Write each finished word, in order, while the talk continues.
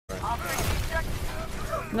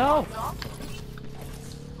No!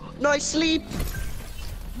 Nice sleep!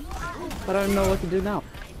 I don't know what to do now.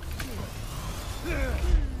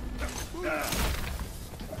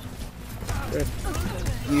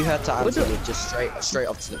 You had to anti it just straight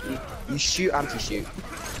up to the. You shoot anti-shoot.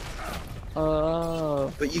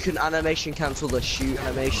 Oh. But you can animation cancel the shoot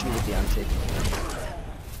animation with the anti.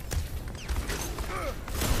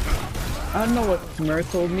 I don't know what Mer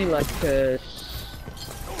told me, like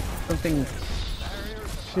something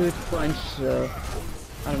shoot punch.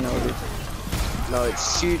 I don't know. No,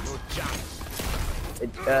 it's shoot.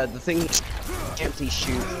 The thing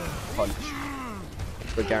anti-shoot punch.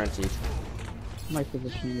 But guaranteed. My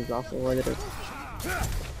position is also what it is.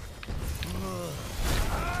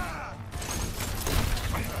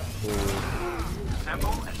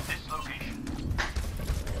 Assemble at this location.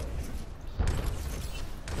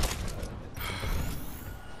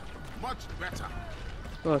 Much better.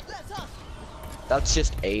 Look. That's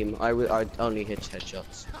just aim. I only hit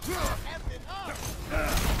headshots.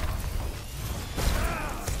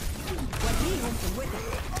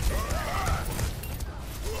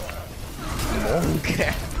 Monkey.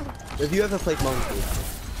 Have you ever played Monkey?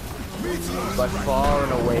 It's by far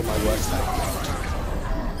and away my worst type.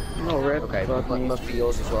 No rip. Okay, but must be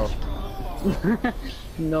yours as well.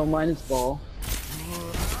 No, mine is ball.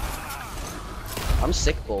 I'm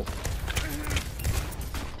sick ball.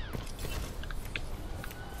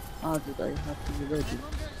 Ah, dude, I have to be ready.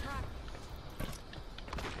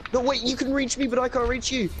 No, wait, you can reach me, but I can't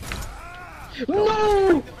reach you.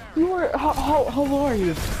 No! You are how low are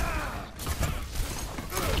you?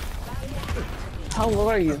 How low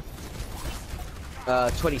are you?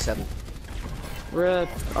 27. Rip.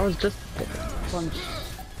 I was just punch.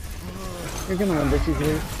 You're gonna win this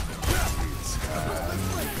easily.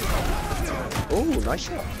 Oh, nice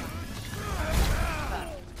shot.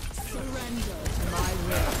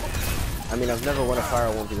 I mean, I've never won a fire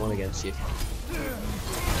 1v1 against you.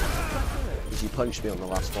 Because you punched me on the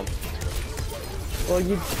last one. Well,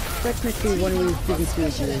 you technically when we didn't see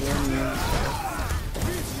each other.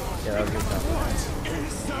 Yeah, that was good.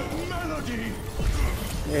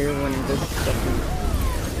 Yeah, you're winning this.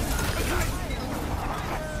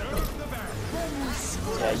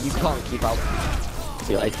 Yeah, you can't keep up.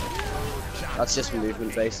 See, like, that's just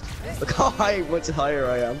movement based. Look how much higher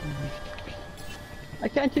I am. I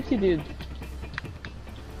can't hit you, dude.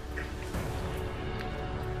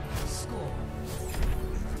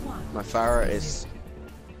 My Farah is.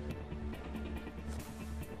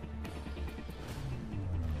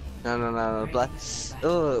 No, black.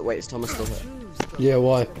 Oh, wait, is Thomas still here? Yeah,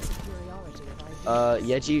 why?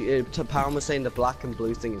 Yeah, Pound was saying the black and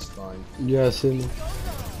blue thing is fine. Yes, and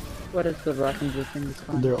What is the black and blue thing? Is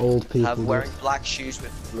fine. they're old people. Have wearing black shoes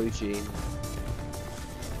with blue jeans.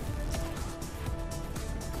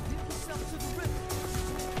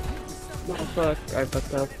 Oh fuck, I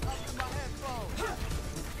fucked up.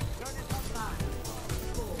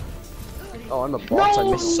 Oh, I'm a bot. No!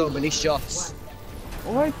 I missed so many shots.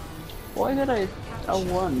 Why did I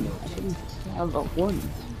L1? I didn't have a 1.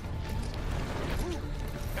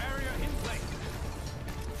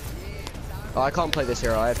 Oh, I can't play this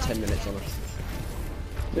hero. I have 10 minutes on it.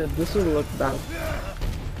 Dude, this would look bad.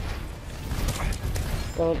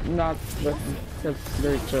 Well, not with because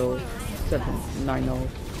they're still 7-9-0.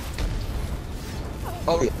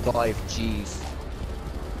 Oh, 5. Jeez.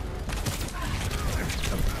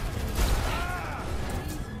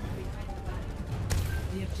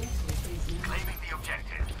 Claiming the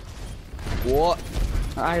objective. What?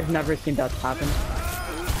 I've never seen that happen.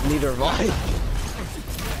 Neither have I.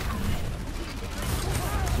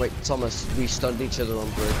 Wait, Thomas, we stunned each other on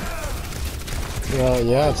bridge.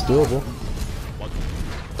 Yeah, it's doable.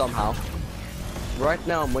 Somehow. Right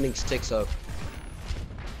now, I'm winning 6-0.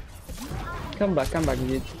 Come back,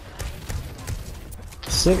 dude.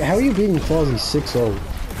 How are you beating Fozzy 6-0?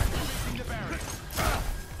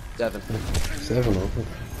 7. 7-0.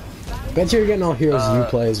 Bet you're getting all heroes you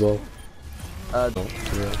play as well.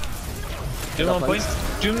 Doom on point.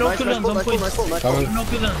 Doom no cooldowns on point. Doom no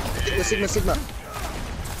cooldowns. Sigma.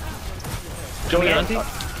 Joey anti.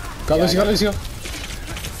 Got Lucio.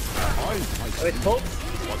 Wait, hold.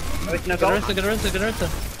 Wait, no Get go. Arista.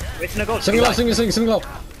 Wait, no go. Single low.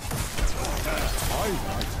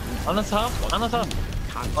 Anna's half.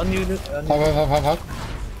 On you. Hop.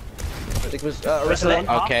 It was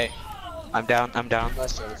Arista. Okay, I'm down.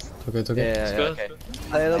 Nice choice. Okay, it's okay. Yeah, Good.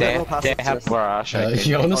 okay. They have barrage. I think.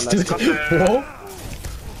 Jonas did. Whoa.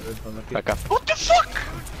 Back up. What the fuck?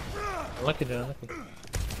 Unlucky.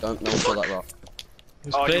 Don't kill that rock.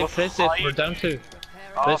 Play safe. We're down 2.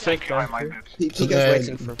 Oh, thank you, I minded. He goes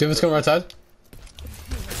waiting for. Doom's coming right side.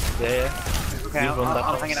 Yeah. Okay,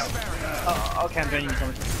 I'm hanging out. Oh, okay, I'm joining you,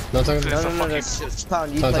 Thomas. No, second. No, it's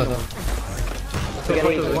Pound, you Sorry, play sorry, one. sorry. We're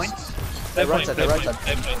getting into Point. this. They're right side, they're right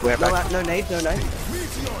side. We're back. No nade, no nade.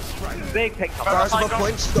 Big pick. Barrage above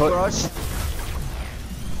points, got barrage.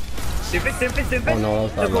 Doomfist. Oh no,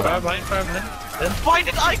 that was bad. Fire behind. Why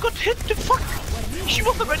did I got hit? The fuck? She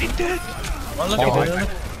was already dead.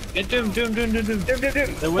 Get Doom.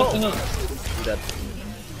 They're wilting us. Dead.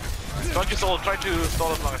 Don't you stall, try to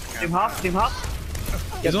stall as long as you can. Team half.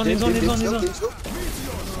 He's on.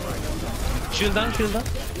 Shield down.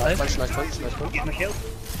 Nice punch. Get my shield.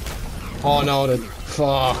 Oh no, the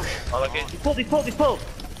fuck. Oh, okay. He's pulled.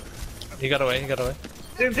 He got away.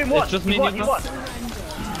 Doom one. It's just me He and you. won.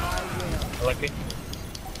 Lucky.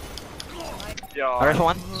 Yeah. There's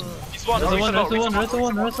one. He's one. There's the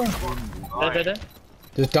one. There.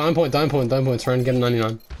 There's down point, trying to get a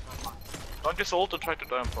 99. Don't just ult and try to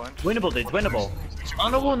down point. Winnable, dude. Winnable.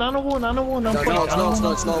 On a one. I'm No,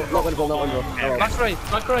 it's not winnable.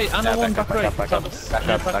 Back right. On a one, back right. Back up.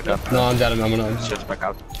 No, I'm dead, I'm not. Just back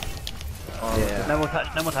out. Yeah. No more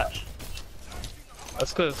touch.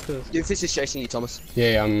 That's good. Doomfist is chasing you, Thomas.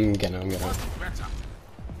 Yeah, I'm getting it.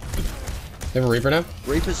 They have a Reaper now?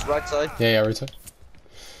 Reaper's right side. Yeah, right side.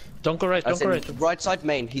 Don't go right. Right side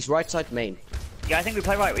main. He's right side main. Yeah, I think we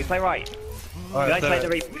play right. You guys play the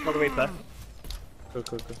Reaper. Call the Reaper.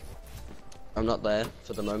 Good. I'm not there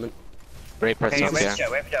for the moment. Reaper's Okay, up wait here.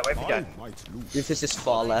 for Joe. Doomfist is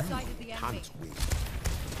far left. Nice.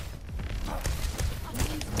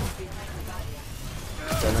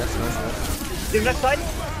 Doom left side.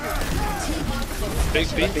 Big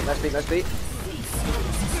speed. Nice beat.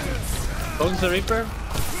 Going to the Reaper.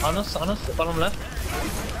 On us. Bottom left.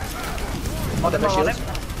 On the shield. left.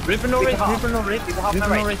 Reaper no race. half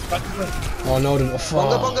my right. Back. Oh no, the fuck.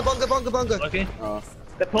 Bonga. Okay.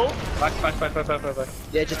 The pull. Back.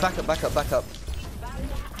 Yeah, just back up.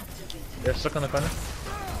 They're stuck on the corner.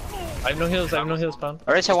 I have no heals, Pound.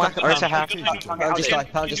 Orisa one. Orisa half.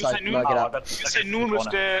 Pound just died. No, get out.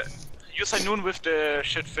 You say noon with the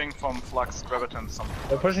shit thing from Flux, Graviton, something.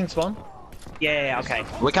 They're pushing spawn. Yeah, okay.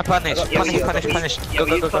 We can punish. Punish. Yeah, Go.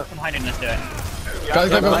 we use Flux from behind and let's do it.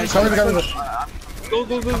 Go.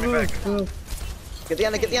 Go. Get the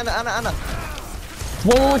Anna.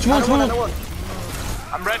 One.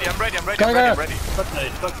 I'm ready. Go.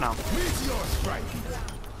 Flux now.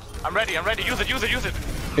 I'm ready. Use it. Do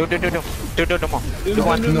more.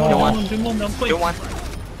 Do one.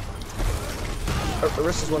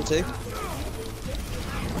 Arista's 1-2.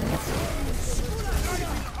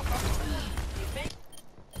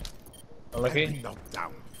 Lucky.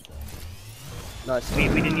 Nice. We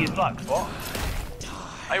didn't use Flux. What?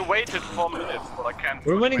 I waited 4 minutes, but I can't.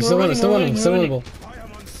 We're winning. Still winnable.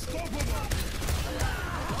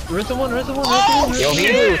 Rest one. Yo,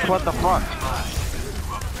 Hebrews, what the fuck?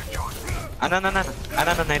 No,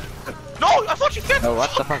 nade. No, I thought you said. No,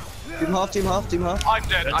 what the fuck? Team half. I'm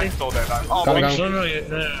dead. I'm so dead. Oh, Go.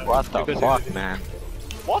 No. What the fuck, man?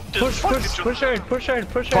 what the Push fuck? hard.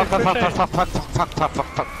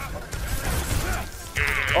 Fuck.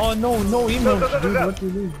 Oh no, emote, dude, what do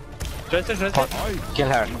you do? Dress it. Kill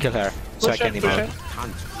her. So I can emote.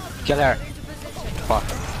 Kill her. Fuck.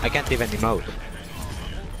 I can't even emote.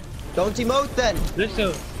 Don't emote then. This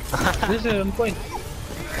is on point.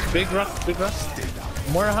 Big rock.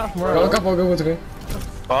 More half. Go, it's okay.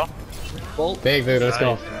 Oh? Bolt. Big, let's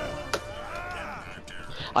go.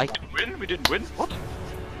 We didn't win? What?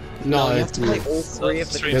 No, you have it's to play all three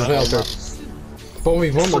of the there's no other. But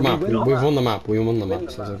we've won the map. We've won the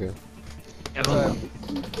map, so it's okay.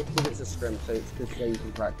 It's a scrim, so it's good so you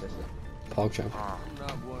can practice it. Pog champ.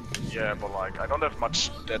 Yeah, but like, I don't have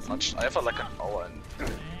that much. I have like an hour and...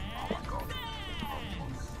 Oh my god.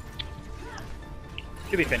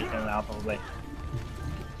 Should be finished now, probably.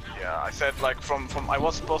 Yeah, I said like from I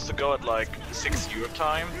was supposed to go at like 6 your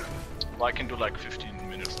time. Well, I can do like 15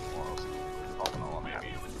 minutes or more. Half an hour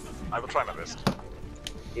maybe. I will try my best.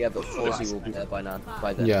 Yeah, but Forzy will be there by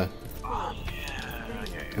then. Yeah.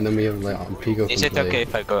 And then we have like Pico. Is it okay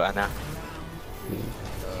if I go, Anna?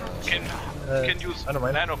 Can use I don't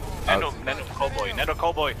mind. nano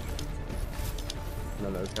cowboy. No,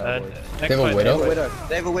 They have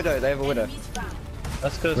a widow? They have a widow.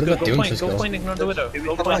 That's good. What about Go point. Doomfist? Ignore the widow.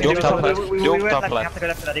 Go Don't point. top left. We Don't have top to go left.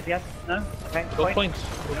 left for that DPS. No? Okay, Go point. point.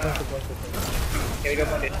 Okay, we go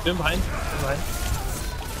point. Doom behind.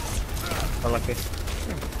 Unlucky.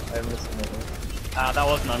 I missed another. That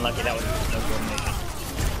wasn't unlucky, that was no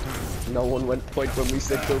coordination. No one went point when we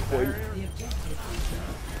said go point.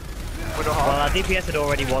 Well, our DPS had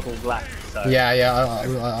already waddled left, so. Yeah,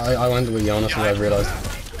 I went with you, honestly, I realised.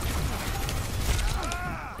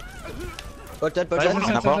 Both dead, both Nice, dead. nice,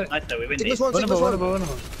 nice, nice. Nice though, we win Sigma's these. one, Sigma's one.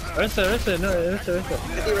 Resta, no, Resta. Risa.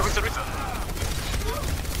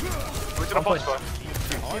 Risa the boss, boy.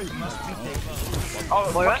 Oh,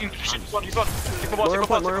 fucking shit, he's one. Sigma one, Sigma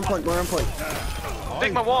one. More on point.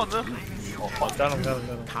 Sigma one. Got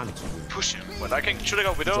him. Push him. But I can should I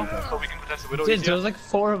go Widow so we can contest the Widow Dude, easier? there's like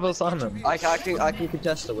 4 of us on him. I can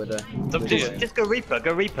contest the Widow. It's up to you. Just go Reaper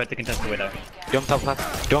to contest the Widow. Dome top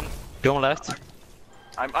left. Dome left.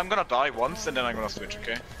 I'm gonna die once and then I'm gonna switch,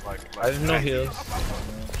 okay? I have no heals.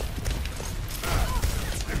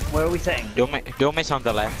 Where are we sitting? Dome is on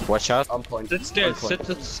the left. Watch out. On point. Sit stairs,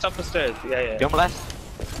 stop the stairs. Yeah. Dome left.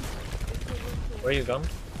 Where are you going?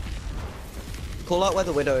 Call out where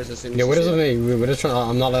the Widow is as soon as Yeah, you what is see it it. me? We're just trying.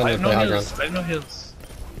 I'm not I letting have it play no high heals. ground. I have no heals.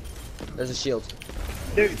 There's a shield.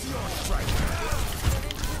 Dude,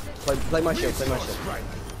 Play my shield.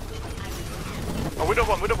 Oh, Widow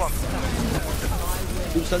one.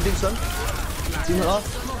 Doom stun. Doom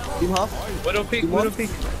half. Widow peek.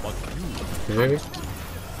 Maybe?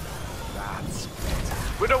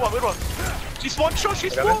 Widow one. She's one shot,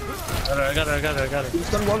 she's one! I got her. Doom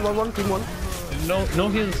stun 1. Doom 1. No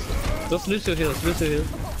heals. Just Lucio heals.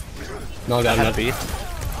 No, I I'm had not. beat.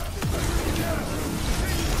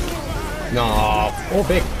 No. Oh,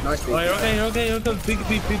 big. Nice beat. Alright, okay.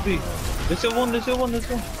 Big. Lucio one.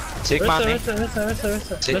 Sigma me.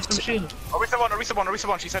 Resta. Left from shield. Orisa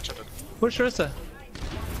one, she's headshotted. Push Resta.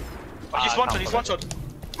 Oh, he's one shot.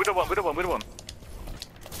 Widow one.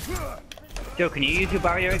 Joe, can you use your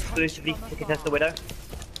barrier exclusively to contest the Widow?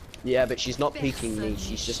 Yeah, but she's not peeking me.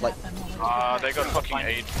 She's just like. They got fucking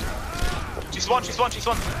 8. She's one.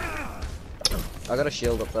 I got a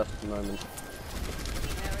shield up there at the moment.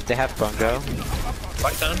 They have Bongo.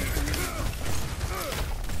 Back down.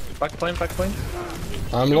 Back point.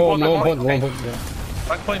 I'm low on point. Yeah.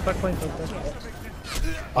 Back point.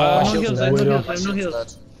 Oh, No shield's heals, dead. I have no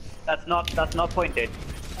heals. That's not pointed.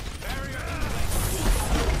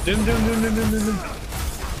 Doom.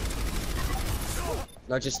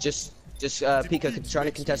 No, just Pika trying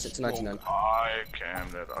to contest it to 99. I can.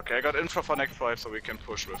 Okay, I got infra for next fight, so we can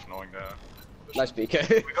push with knowing that. Nice Pika.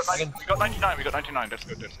 We got 99. That's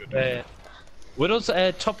good. Yeah. Widow's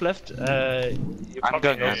top left. You I'm probably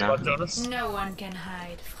going know there now. about Jonas. No one can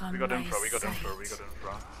hide from We got my infra. sight.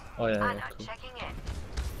 Oh yeah. Cool.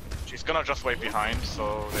 She's gonna just wait behind,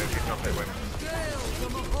 so she's not play with.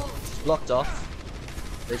 Blocked off.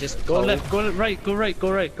 They just Go cold. left, go right. Yeah, Let's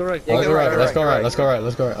go go right. right.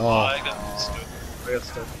 Let's go right. Oh, Oh. I got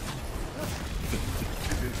stuck.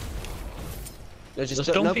 No, Just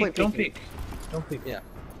no don't point peek. Don't peek. Yeah.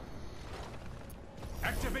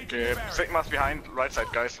 Okay, Sigma's behind. Right side,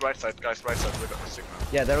 guys. Right side. We got Sigma.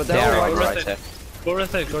 Yeah, they're They're all on right. right side. Go right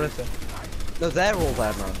side. No, they're all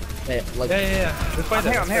there, man. Yeah, like, Yeah. We fight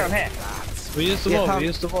I'm here. We use the Yeah, wall. Pam. We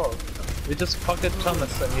use the wall. We just pocket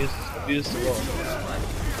Thomas and use the wall.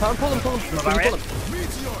 Pull him. Can you pull him?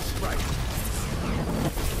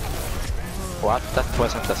 What? That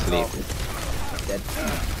wasn't asleep. Dead.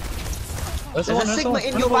 That's There's a Sigma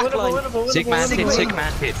in your backline. Sigma Sigma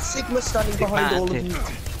hit. Sigma standing behind all of you.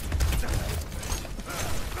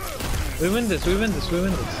 We win this.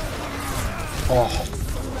 Oh.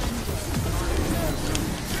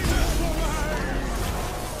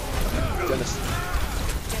 Jonas.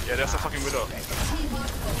 Yeah, there's a fucking Widow.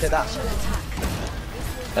 Okay, that.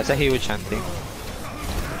 That's a huge hunting.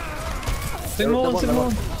 Sigma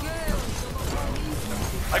one.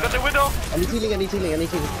 I got the Widow! I need healing.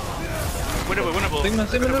 Winnable.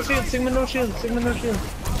 Sigma no shield.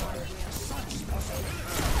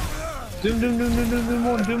 Doom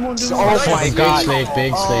one. Oh my god.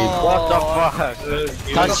 Big sleep. What the fuck?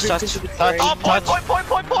 Touch. Oh,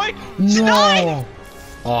 point! No.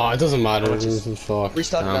 Oh, it doesn't matter. Fuck.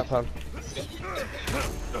 Restart No. that, Pam.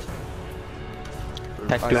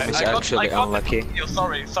 That Doom is actually unlucky. Yo,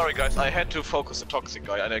 sorry guys, I had to focus the toxic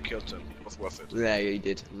guy and I killed him. It was worth it. Yeah, you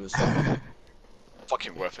did. It was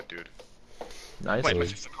Fucking worth it, dude. Nice. Wait, my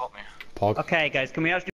sister called me. Pog. Okay, guys, can we actually